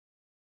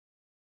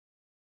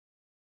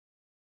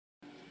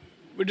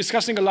We're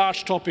discussing a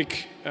large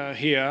topic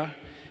here,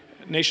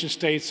 nation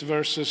states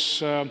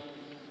versus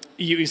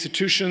EU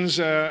institutions.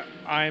 I'm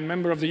a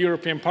member of the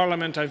European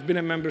Parliament. I've been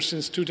a member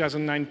since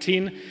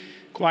 2019.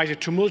 Quite a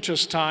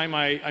tumultuous time,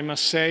 I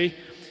must say.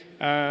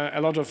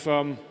 A lot of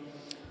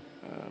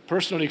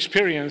personal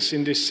experience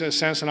in this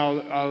sense, and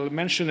I'll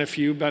mention a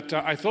few, but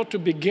I thought to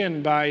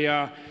begin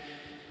by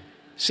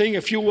saying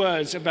a few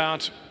words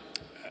about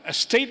a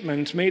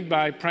statement made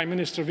by Prime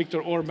Minister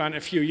Viktor Orban a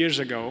few years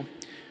ago,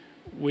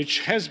 which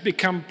has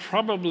become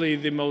probably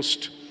the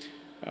most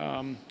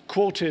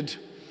quoted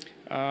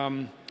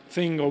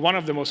thing, or one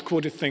of the most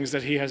quoted things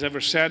that he has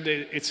ever said.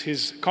 It's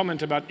his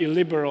comment about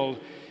illiberal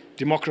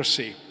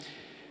democracy.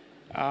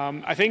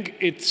 I think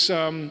it's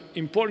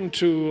important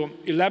to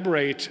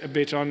elaborate a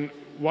bit on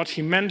what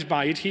he meant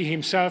by it. He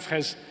himself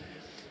has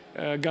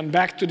gone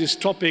back to this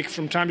topic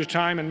from time to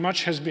time, and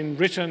much has been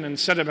written and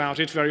said about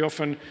it, very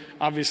often,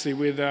 obviously,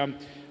 with an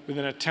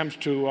attempt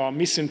to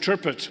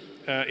misinterpret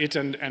it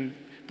and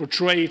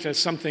portray it as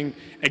something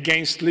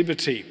against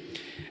liberty.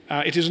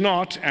 It is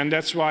not, and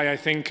that's why I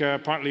think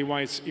partly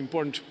why it's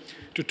important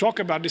to talk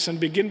about this and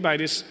begin by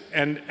this,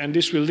 and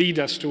this will lead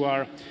us to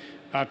our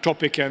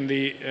topic and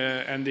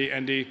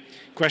the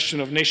question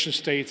of nation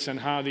states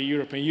and how the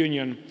European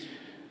Union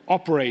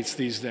operates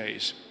these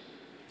days.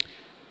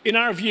 In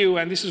our view,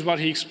 and this is what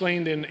he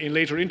explained in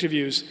later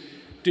interviews,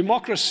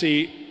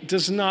 democracy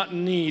does not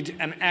need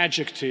an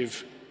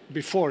adjective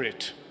before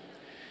it.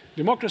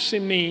 Democracy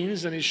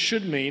means, and it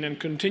should mean and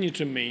continue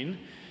to mean,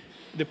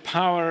 the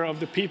power of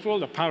the people,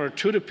 the power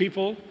to the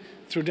people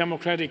through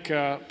democratic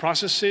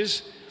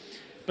processes,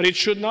 but it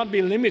should not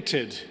be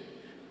limited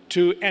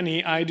to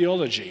any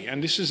ideology.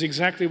 And this is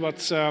exactly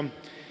what's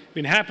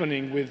been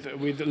happening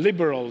with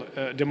liberal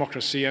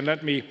democracy. And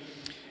let me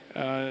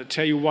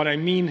tell you what I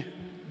mean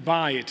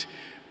by it.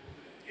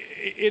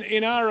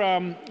 In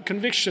our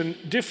conviction,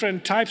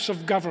 different types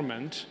of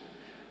government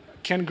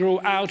can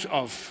grow out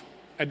of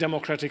a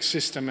democratic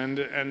system, and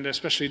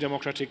especially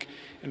democratic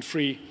and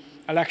free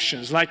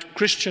elections, like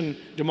Christian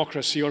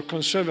democracy or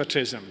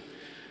conservatism,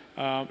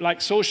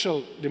 like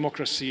social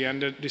democracy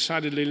and a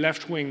decidedly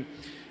left-wing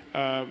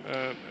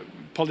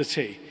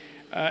polity,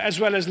 as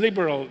well as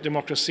liberal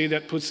democracy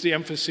that puts the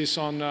emphasis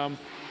on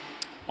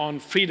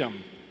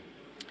freedom.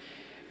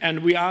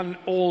 And we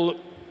all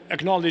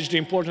acknowledge the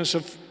importance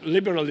of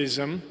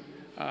liberalism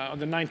of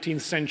the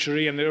 19th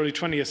century and the early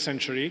 20th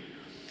century.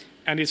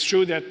 And it's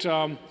true that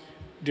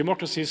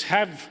democracies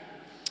have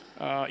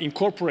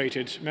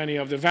incorporated many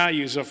of the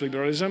values of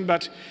liberalism,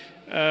 but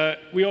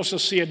we also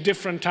see a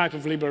different type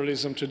of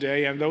liberalism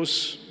today, and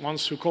those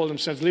ones who call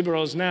themselves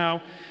liberals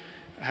now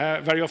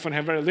very often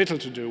have very little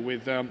to do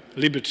with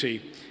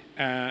liberty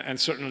and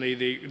certainly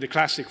the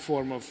classic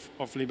form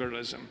of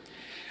liberalism.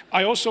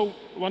 I also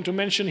want to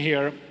mention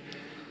here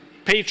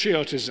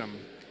patriotism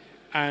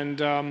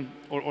and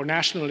or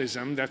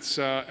nationalism. That's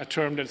a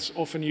term that's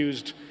often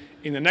used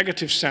in a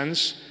negative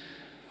sense.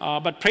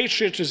 But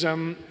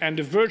patriotism and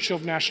the virtue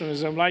of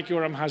nationalism, like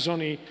Yoram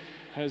Hazony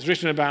has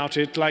written about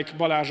it, like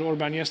Balázs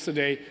Orbán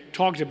yesterday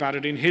talked about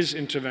it in his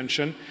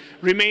intervention,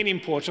 remain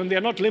important. They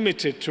are not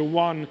limited to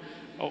one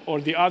or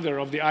the other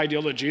of the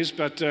ideologies,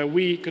 but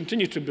we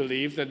continue to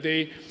believe that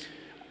they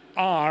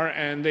are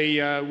and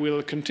they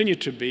will continue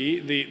to be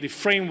the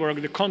framework,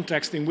 the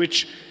context in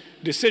which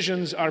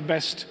decisions are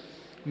best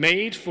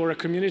made for a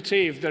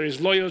community. If there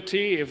is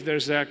loyalty, if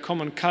there's a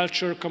common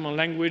culture, common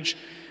language,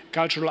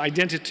 cultural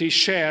identity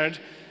shared,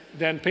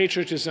 then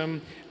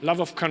patriotism, love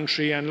of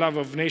country, and love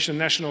of nation,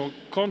 national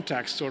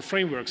contexts or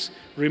frameworks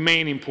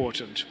remain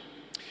important.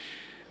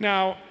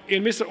 Now,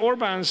 in Mr.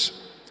 Orbán's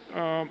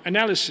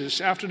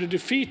analysis, after the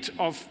defeat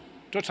of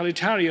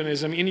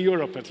totalitarianism in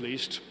Europe at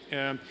least,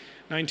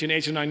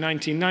 1989,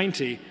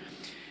 1990,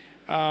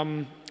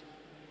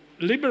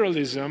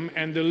 liberalism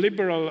and the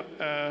liberal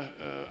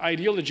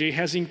ideology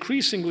has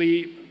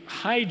increasingly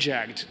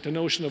hijacked the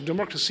notion of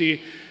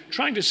democracy,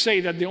 trying to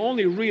say that the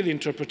only real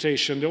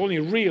interpretation, the only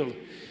real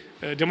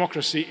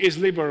democracy is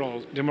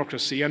liberal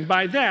democracy. And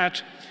by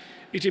that,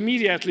 it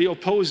immediately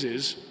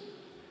opposes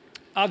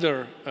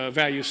other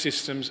value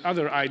systems,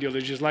 other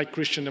ideologies like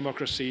Christian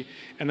democracy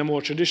and a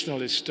more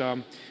traditionalist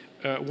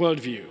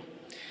worldview.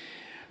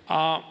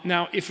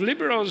 Now, if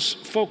liberals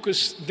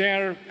focus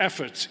their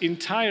efforts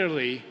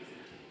entirely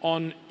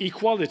on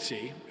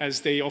equality,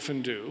 as they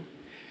often do,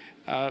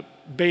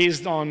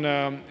 based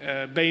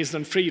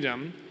on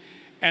freedom,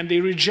 and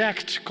they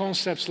reject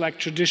concepts like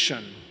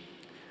tradition.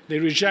 They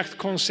reject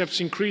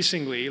concepts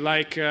increasingly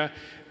like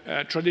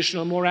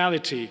traditional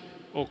morality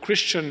or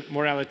Christian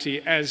morality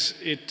as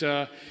it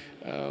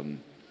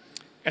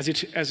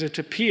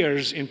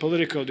appears in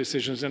political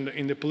decisions and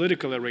in the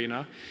political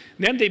arena.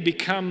 Then they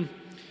become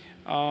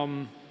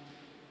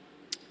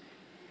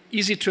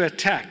easy to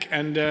attack,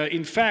 and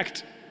in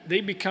fact,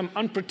 they become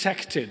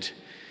unprotected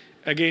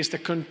against a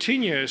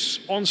continuous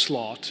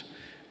onslaught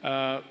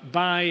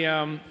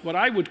by what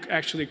I would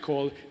actually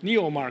call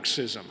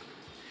neo-Marxism.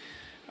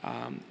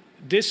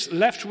 This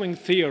left-wing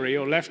theory,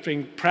 or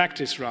left-wing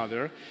practice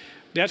rather,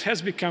 that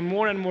has become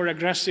more and more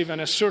aggressive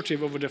and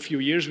assertive over the few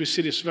years. We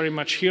see this very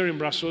much here in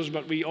Brussels,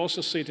 but we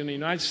also see it in the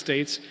United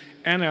States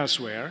and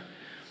elsewhere.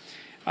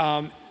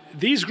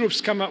 These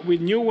groups come up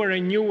with newer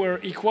and newer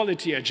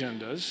equality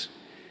agendas,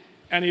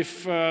 and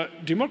if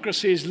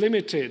democracy is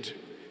limited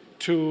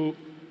to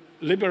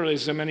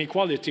liberalism and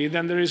equality,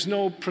 then there is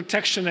no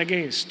protection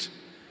against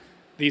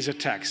these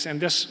attacks.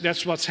 And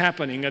that's what's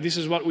happening. And this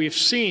is what we've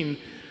seen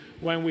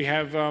when we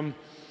have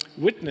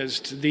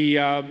witnessed the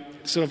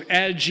sort of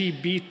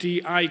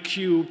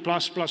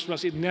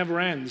LGBTIQ+++, it never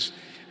ends,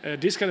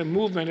 this kind of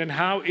movement, and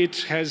how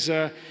it has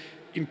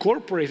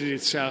incorporated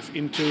itself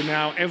into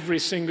now every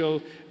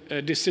single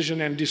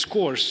decision and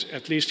discourse,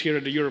 at least here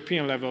at the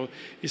European level,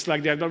 is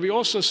like that. But we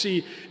also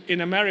see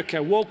in America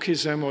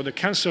wokeism, or the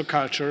cancel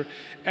culture,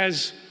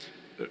 as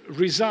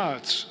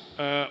results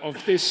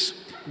of this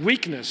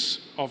weakness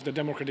of the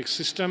democratic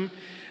system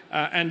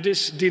and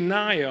this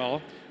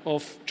denial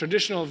of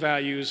traditional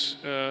values,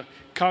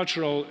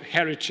 cultural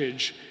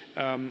heritage,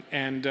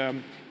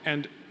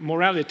 and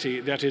morality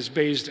that is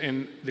based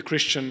in the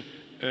Christian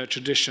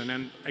tradition.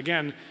 And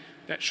again,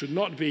 that should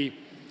not be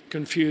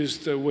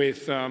confused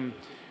with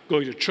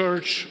going to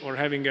church or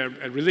having a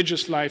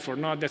religious life or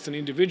not. That's an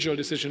individual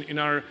decision in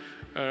our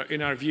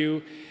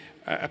view,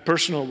 a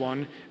personal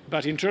one.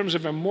 But in terms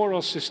of a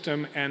moral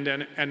system and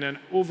an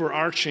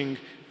overarching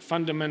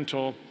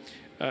fundamental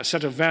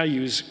set of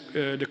values,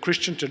 the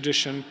Christian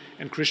tradition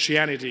and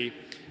Christianity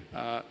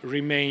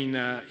remain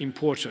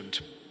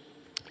important.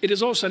 It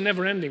is also a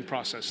never-ending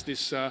process,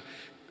 this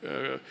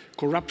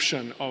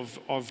corruption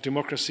of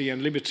democracy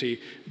and liberty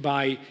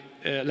by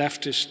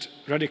leftist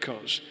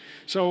radicals.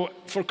 So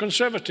for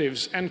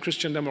conservatives and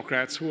Christian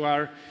Democrats, who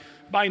are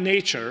by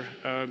nature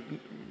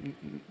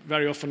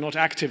very often not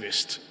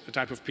activist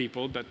type of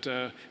people, but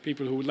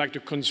people who would like to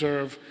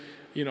conserve,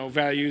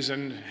 values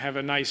and have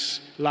a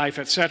nice life,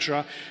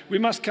 etc., we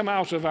must come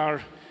out of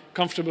our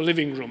comfortable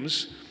living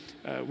rooms.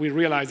 We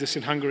realized this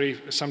in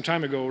Hungary some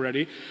time ago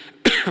already,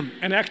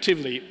 and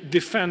actively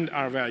defend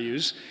our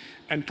values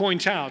and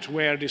point out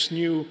where this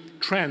new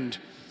trend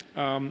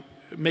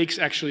makes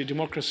actually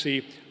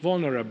democracy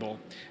vulnerable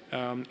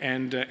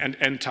and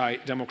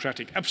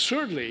anti-democratic.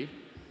 Absurdly,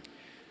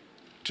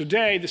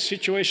 today the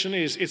situation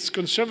is it's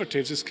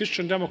conservatives, it's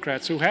Christian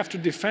Democrats who have to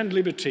defend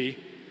liberty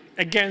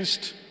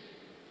against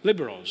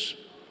liberals,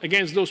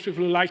 against those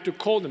people who like to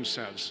call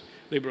themselves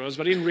liberals,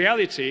 but in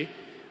reality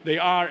they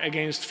are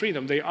against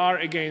freedom, they are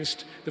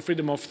against the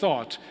freedom of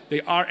thought,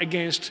 they are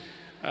against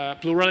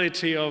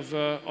plurality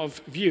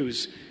of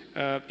views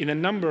in a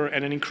number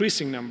and an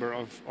increasing number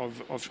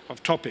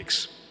of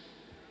topics.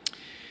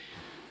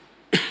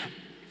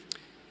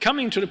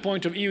 Coming to the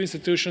point of EU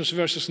institutions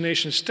versus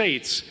nation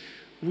states,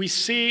 we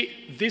see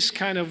this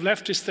kind of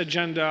leftist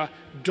agenda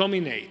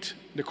dominate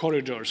the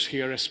corridors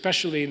here,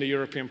 especially in the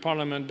European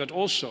Parliament, but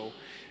also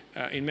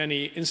in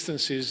many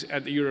instances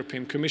at the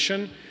European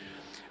Commission.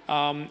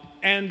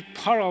 And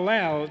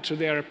parallel to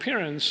their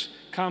appearance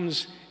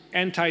comes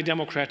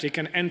anti-democratic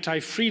and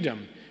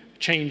anti-freedom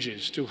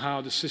changes to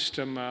how the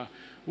system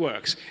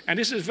works. And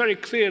this is very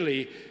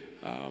clearly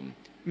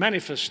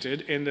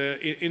manifested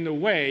in the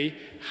way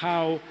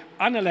how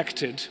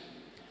unelected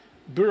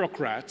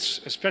bureaucrats,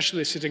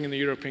 especially sitting in the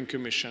European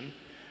Commission,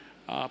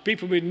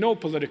 people with no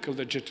political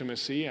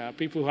legitimacy,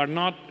 people who are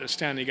not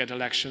standing at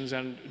elections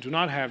and do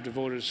not have the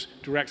voters'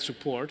 direct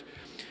support,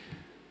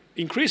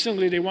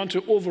 increasingly they want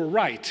to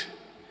overwrite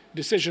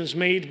decisions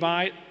made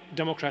by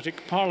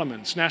democratic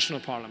parliaments, national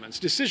parliaments,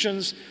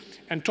 decisions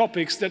and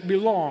topics that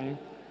belong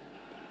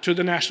to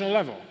the national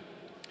level.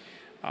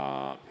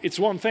 It's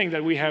one thing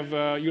that we have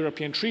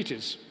European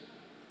treaties,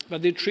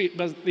 but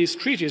these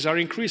treaties are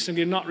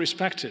increasingly not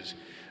respected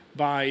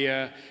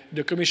by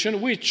the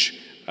Commission, which,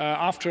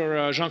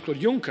 after Jean-Claude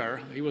Juncker,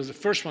 he was the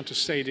first one to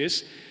say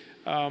this,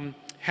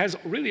 has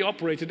really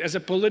operated as a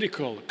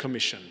political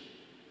commission.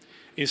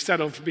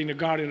 Instead of being a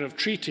guardian of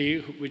treaty,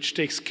 which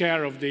takes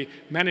care of the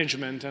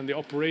management and the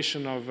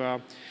operation of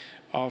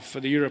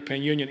the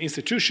European Union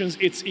institutions,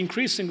 it's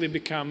increasingly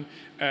become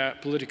a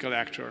political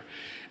actor.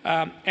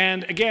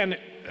 And again,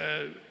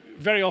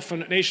 very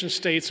often nation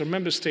states or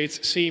member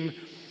states seem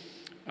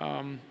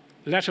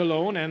let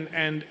alone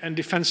and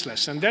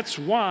defenseless. And that's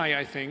why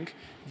I think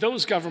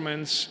those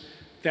governments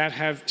that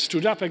have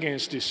stood up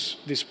against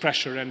this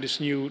pressure and this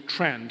new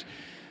trend,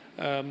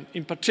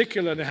 in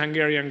particular the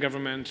Hungarian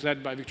government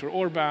led by Viktor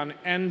Orbán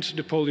and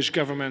the Polish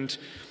government,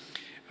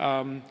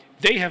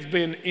 they have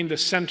been in the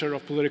center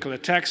of political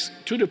attacks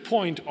to the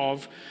point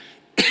of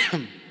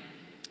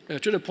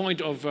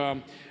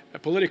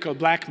political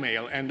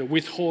blackmail and the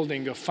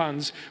withholding of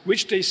funds,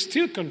 which they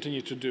still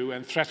continue to do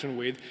and threaten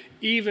with,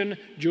 even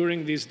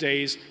during these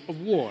days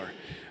of war.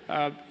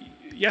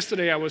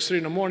 Yesterday I was here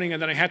in the morning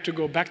and then I had to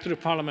go back to the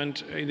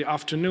Parliament in the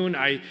afternoon.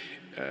 I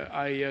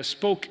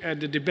spoke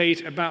at the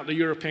debate about the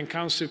European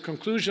Council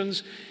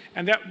conclusions,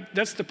 and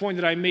that's the point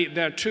that I made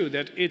there too,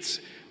 that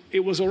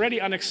it was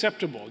already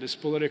unacceptable, this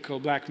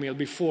political blackmail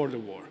before the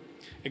war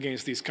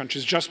against these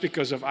countries, just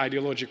because of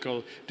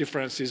ideological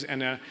differences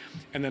and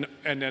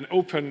an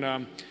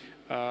open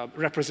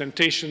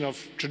representation of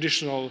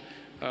traditional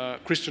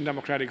Christian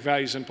democratic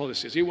values and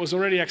policies. It was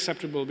already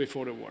acceptable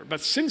before the war.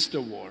 But since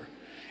the war,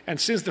 and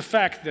since the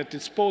fact that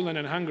it's Poland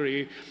and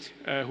Hungary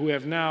who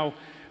have now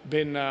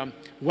been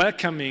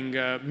welcoming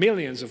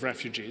millions of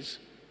refugees,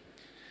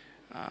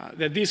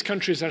 that these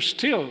countries are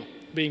still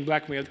being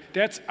blackmailed,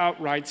 that's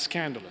outright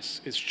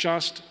scandalous. It's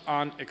just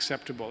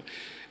unacceptable.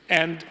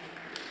 And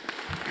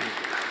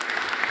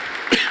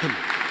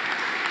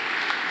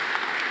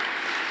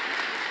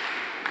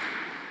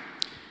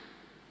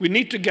we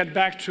need to get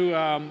back to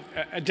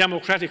a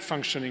democratic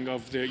functioning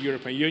of the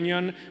European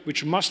Union,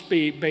 which must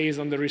be based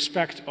on the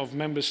respect of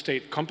member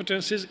state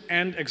competencies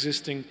and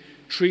existing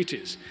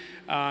treaties.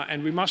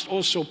 And we must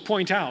also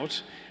point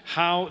out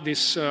how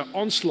this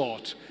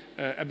onslaught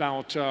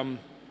about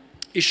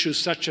issues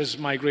such as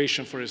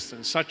migration, for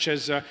instance, such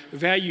as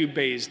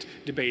value-based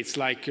debates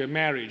like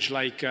marriage,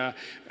 like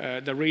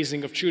the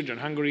raising of children.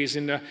 Hungary is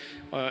in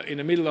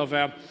the middle of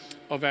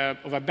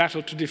a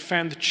battle to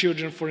defend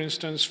children, for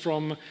instance,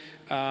 from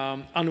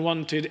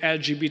unwanted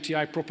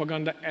LGBTI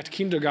propaganda at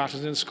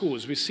kindergartens and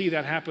schools. We see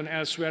that happen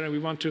elsewhere, and we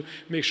want to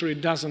make sure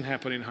it doesn't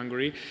happen in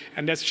Hungary.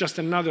 And that's just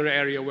another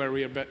area where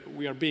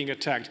we are being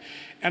attacked.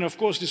 And of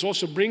course, this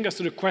also brings us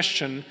to the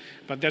question,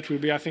 but that will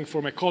be, I think,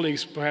 for my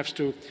colleagues perhaps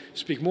to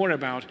speak more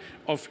about,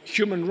 of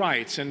human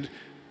rights. And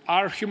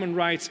are human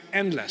rights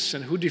endless?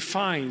 And who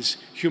defines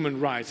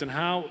human rights? And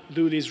how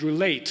do these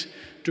relate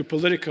to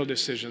political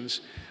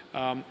decisions,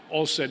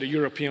 also at the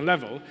European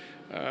level,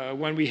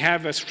 when we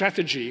have a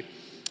strategy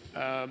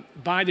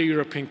by the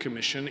European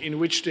Commission in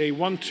which they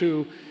want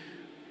to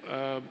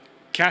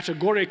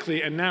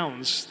categorically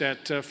announce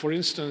that, for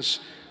instance,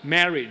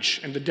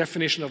 marriage and the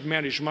definition of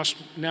marriage must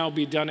now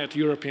be done at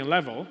European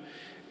level,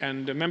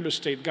 and the member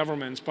state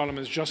governments,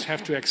 parliaments just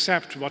have to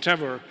accept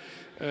whatever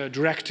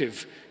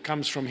directive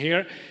comes from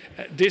here.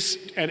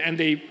 And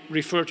they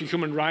refer to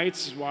human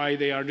rights, why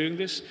they are doing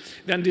this,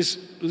 then this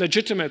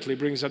legitimately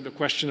brings up the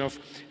question of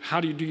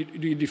how do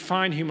you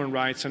define human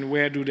rights and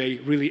where do they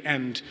really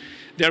end?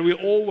 There will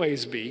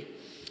always be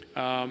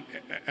a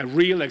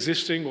real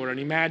existing or an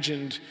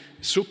imagined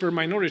super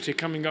minority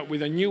coming up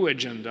with a new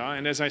agenda.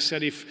 And as I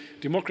said, if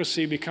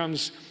democracy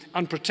becomes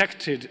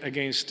unprotected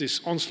against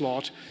this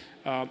onslaught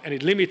and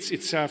it limits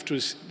itself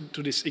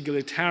to this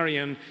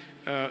egalitarian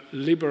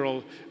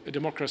liberal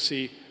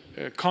democracy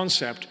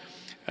concept,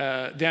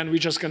 then we're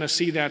just going to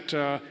see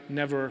that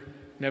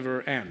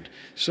never end.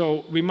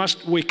 So we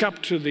must wake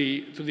up to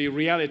the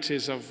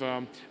realities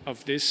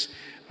of this.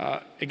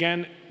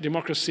 Again,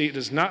 democracy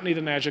does not need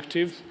an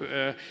adjective,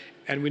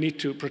 and we need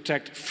to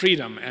protect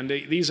freedom. And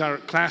these are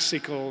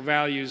classical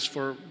values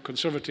for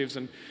conservatives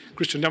and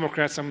Christian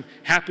Democrats. I'm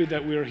happy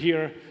that we're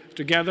here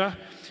together.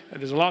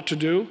 There's a lot to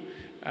do.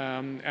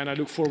 And I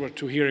look forward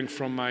to hearing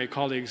from my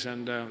colleagues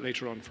and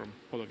later on from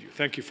all of you.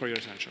 Thank you for your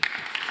attention.